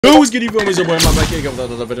Yo, what's good, you feel me? It's your boy, my back here.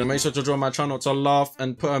 Video. Make sure to join my channel to laugh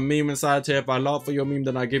and put a meme inside here. If I laugh for your meme,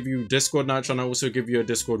 then I give you Discord nitro, and I also give you a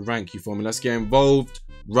Discord rank. You feel me? Let's get involved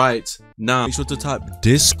right now. Make sure to type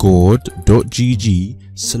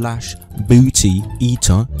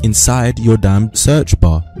discord.gg/bootyeater inside your damn search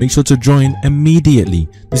bar. Make sure to join immediately.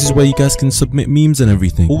 This is where you guys can submit memes and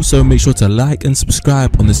everything. Also, make sure to like and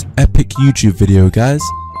subscribe on this epic YouTube video, guys.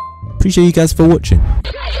 Appreciate you guys for watching.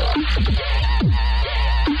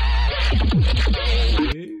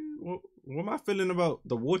 What am I feeling about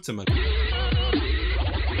the watermelon?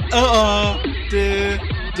 Oh, this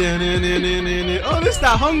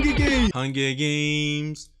that Hunger Games. Hunger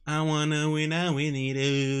Games. I wanna win, I win it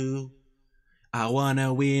all. I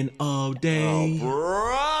wanna win all day. Oh,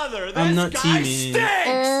 brother, this I'm not guy teaming. stinks.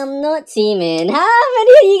 I'm not teaming. How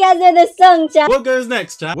many of you guys know the song, chat? What goes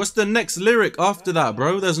next, chat? What's the next lyric after that,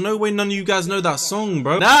 bro? There's no way none of you guys know that song,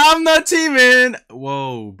 bro. Nah, I'm not teaming.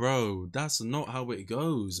 Whoa, bro. That's not how it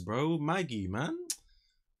goes, bro. Maggie, man.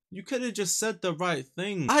 You could have just said the right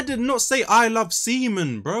thing. I did not say I love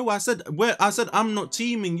semen, bro. I said I'm not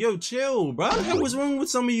teaming. Yo, chill, bro. What the hell was wrong with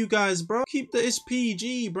some of you guys, bro? Keep the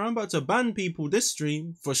PG, bro. I'm about to ban people this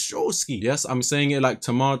stream for sure, ski. Yes, I'm saying it like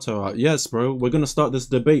tomato. Yes, bro. We're gonna start this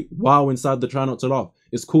debate. Wow, inside the try not to laugh.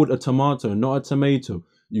 It's called a tomato, not a tomato.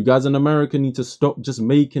 You guys in America need to stop just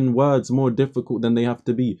making words more difficult than they have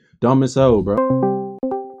to be. Dumb as hell, bro.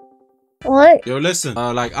 What? Yo, listen,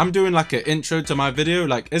 like, I'm doing like an intro to my video.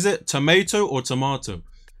 Like, is it tomato or tomato?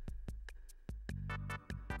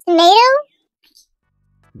 Tomato?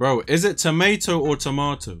 Bro, is it tomato or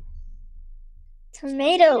tomato?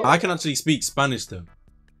 Tomato. I can actually speak Spanish though.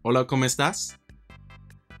 Hola, ¿cómo estás?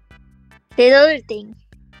 The other thing.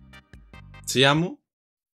 Te amo?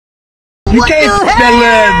 You can't spell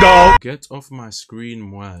that, dog. Get off my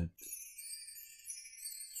screen, word.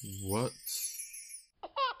 What?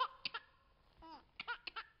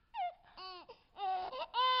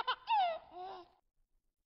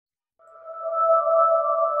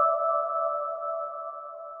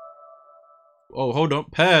 Oh, hold on.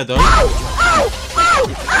 Pear, though.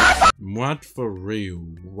 What for real?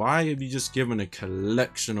 Why have you just given a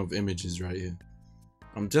collection of images right here?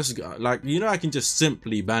 I'm just, like, you know, I can just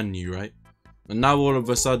simply ban you, right? And now all of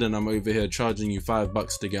a sudden, I'm over here charging you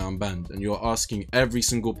 $5 to get unbanned. And you're asking every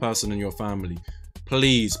single person in your family,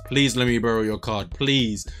 please, please let me borrow your card.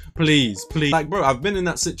 Please, please, please. Like, bro, I've been in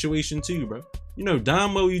that situation too, bro. You know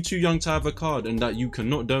damn well you're too young to have a card and that you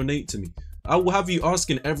cannot donate to me. I will have you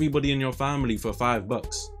asking everybody in your family for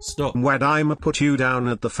 $5. Stop. When I'ma put you down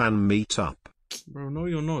at the fan meetup. Bro, no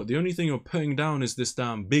you're not. The only thing you're putting down is this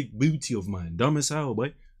damn big booty of mine. Dumb as hell,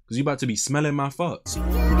 boy. Because you about to be smelling my farts.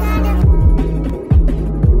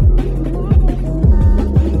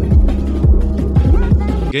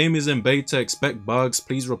 Game is in beta, expect bugs,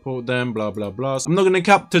 please report them, blah blah blah. I'm not gonna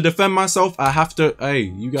cap to defend myself. I have to, hey,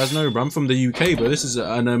 you guys know, bro, I'm from the UK, but this is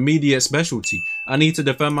an immediate specialty. I need to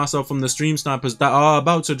defend myself from the stream snipers that are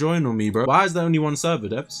about to join on me, bro. Why is there only one server,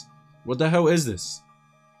 devs? What the hell is this?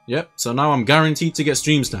 Yep, so now I'm guaranteed to get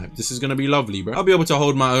stream sniped. This is gonna be lovely, bro. I'll be able to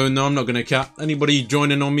hold my own though, I'm not gonna cap. Anybody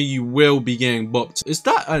joining on me, you will be getting bopped. Is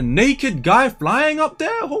that a naked guy flying up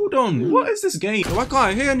there? Hold on, what is this game? Why can't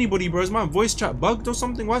I hear anybody, bro? Is my voice chat bugged or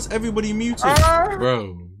something? Why is everybody muted?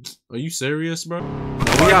 Bro, are you serious, bro?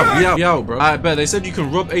 We out, bro. I bet they said you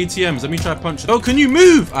can rob ATMs. Let me try punch it. Oh, can you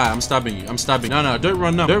move? Alright, I'm stabbing you. I'm stabbing. No, don't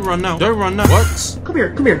run now. Don't run now. Don't run now. What? Come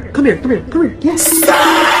here. Yes.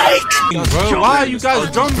 Bro, why are you guys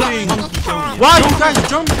jumping? Why are you guys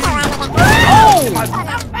jumping? Oh!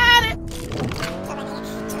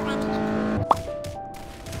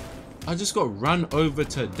 I just got run over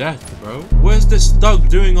to death, bro. Where's this thug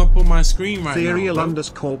doing up on my screen right Ethereal now,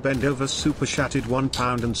 underscore bendover super chatted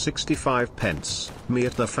 £1.65. Me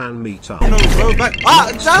at the fan meetup. No, bro, back.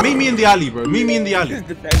 Meet me in the alley, bro. Meet me in the alley.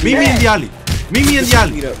 Meet me in the alley. Meet me in the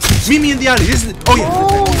alley. Meet me in the alley. This is, oh yeah.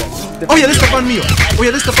 Oh yeah, this is the fun meal. Oh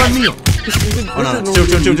yeah, this is the fun meal. Oh no, chill.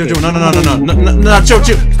 No, chill.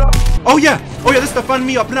 Oh yeah, this is the fun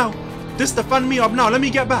me up now. This is the fun me up now. Let me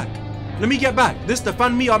get back. This is the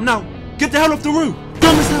fun me up now. Get the hell off the roof.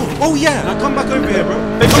 Dumb as hell. Oh yeah, now come back over here, bro.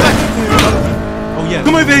 Hey, come back. Oh yeah,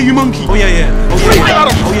 come over here, you monkey. Oh yeah.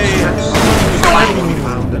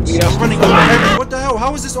 I'm running over every. What the hell?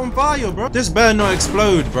 How is this on fire, bro? This better not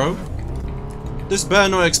explode, bro. This better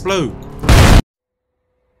not explode.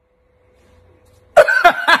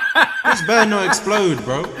 This better not explode,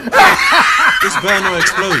 bro. This better not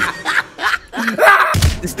explode.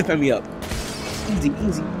 This defend me up.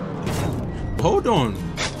 Easy. Hold on.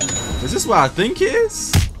 Is this what I think it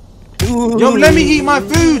is? Yo, let me eat my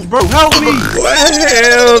food, bro. Help me.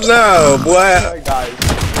 Hell no, boy.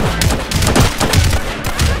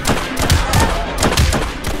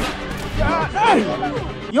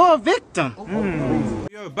 You're a victim.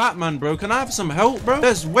 Yo, Batman, bro, can I have some help, bro?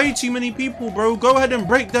 There's way too many people, bro. Go ahead and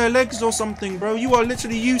break their legs or something, bro. You are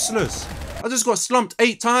literally useless. I just got slumped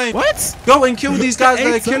 8 times. What? Go and kill these guys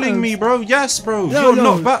that are killing me, bro. Yes, bro. You're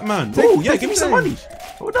not Batman. Oh, yeah, give me some money.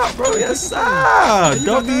 Hold up, bro. Yes,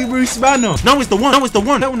 W. Bruce Banner. No, it's the one. No, it's the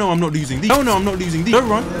one. Hell no, I'm not losing these. Hell no, I'm not losing these. Don't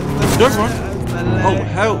run. Don't run. Oh,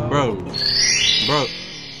 help, bro. Bro.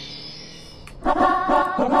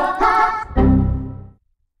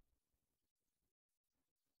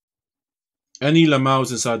 Any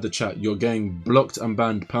Lamals inside the chat, you're getting blocked and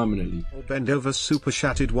banned permanently. Bend over super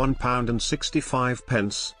chatted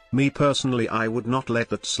 £1.65. Me personally, I would not let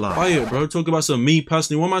that slide. Quiet, bro. Talk about some me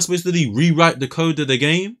personally. What am I supposed to do? Rewrite the code of the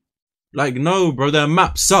game? Like, no, bro. Their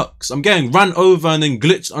map sucks. I'm getting ran over and then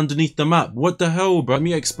glitched underneath the map. What the hell, bro? Let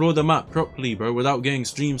me explore the map properly, bro, without getting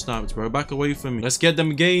stream sniped, bro. Back away from me. Let's get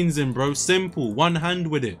them gains in, bro. Simple. One hand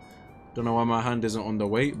with it. Don't know why my hand isn't on the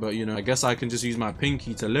weight, but, you know, I guess I can just use my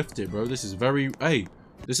pinky to lift it, bro. This is very... Hey,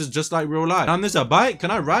 this is just like real life. And there's a bike.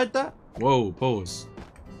 Can I ride that? Whoa, pause.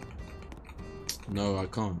 No, I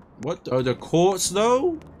can't. What? Oh, the courts,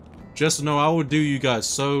 though? Just know I will do you guys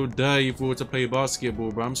so dirty if we were to play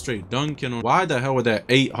basketball, bro. I'm straight dunking on... Why the hell are there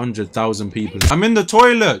 800,000 people? I'm in the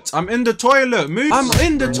toilet. I'm in the toilet. Move. I'm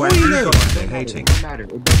in the toilet. They're hating. It don't matter. It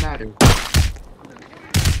don't matter.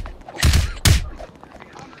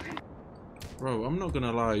 Bro, I'm not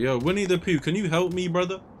gonna lie. Yo, Winnie the Pooh, can you help me,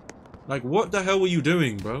 brother? Like, what the hell were you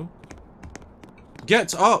doing, bro?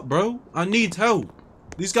 Get up, bro. I need help.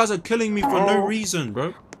 These guys are killing me for no reason,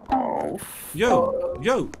 bro. Yo,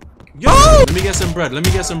 yo, yo! Let me get some bread. Let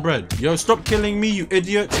me get some bread. Yo, stop killing me, you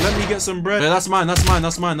idiot. Let me get some bread. Yeah, that's mine. That's mine.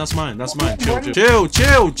 That's mine. That's mine. That's mine. Chill, chill,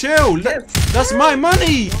 chill, chill. That's my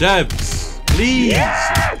money. Debs, please.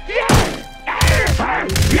 Let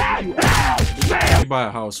me buy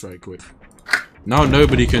a house right quick. Now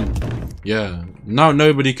nobody can, yeah, now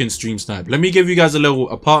nobody can stream snipe. Let me give you guys a little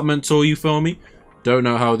apartment tour, you feel me? Don't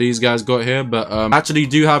know how these guys got here, but actually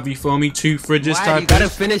do have, you feel me, 2 fridges type. You gotta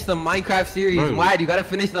finish the Minecraft series. Bro. Why you gotta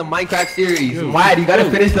finish the Minecraft series? Why you gotta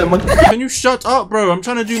finish the Can you shut up, bro? I'm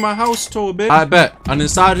trying to do my house tour, bitch. I bet. And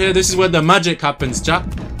inside here, this is where the magic happens, chat.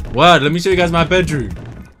 Word, let me show you guys my bedroom.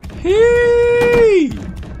 Hey!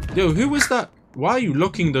 Yo, who was that? Why are you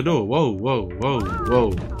locking the door? Whoa, whoa, whoa,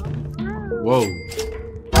 whoa. Whoa.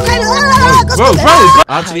 Whoa, bro! I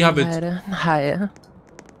actually have it. Higher.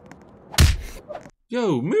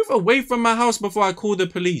 Yo, move away from my house before I call the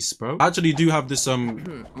police, bro. I actually do have this, this,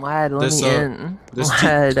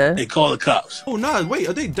 They call the cops. Oh, nah, wait,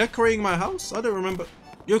 are they decorating my house? I don't remember.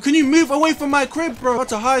 Yo, can you move away from my crib, bro? Got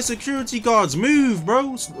to hire security guards. Move,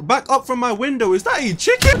 bro. Back up from my window. Is that a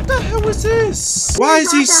chicken? What the hell is this? Why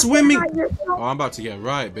is he swimming? Oh, I'm about to get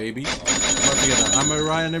right, baby. I'm about to get the ammo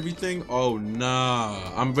right and everything. Oh, nah.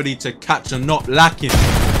 I'm ready to catch and not lacking.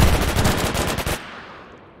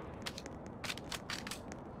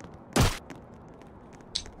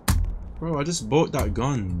 Bro, I just bought that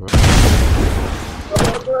gun, bro.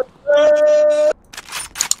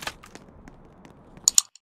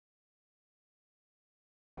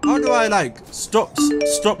 How do I like stop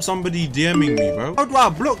somebody DMing me, bro? How do I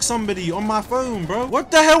block somebody on my phone, bro?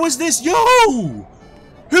 What the hell is this? Yo!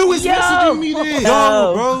 Who is messaging me this?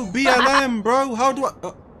 Yo, bro, BLM, bro. How do I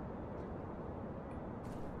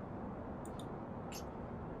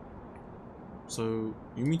So,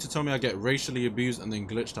 you mean to tell me I get racially abused and then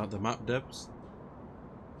glitched out the map, Debs?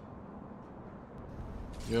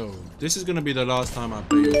 Yo, this is gonna be the last time I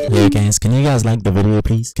play. Yo guys, can you guys like the video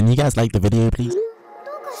please? Can you guys like the video please?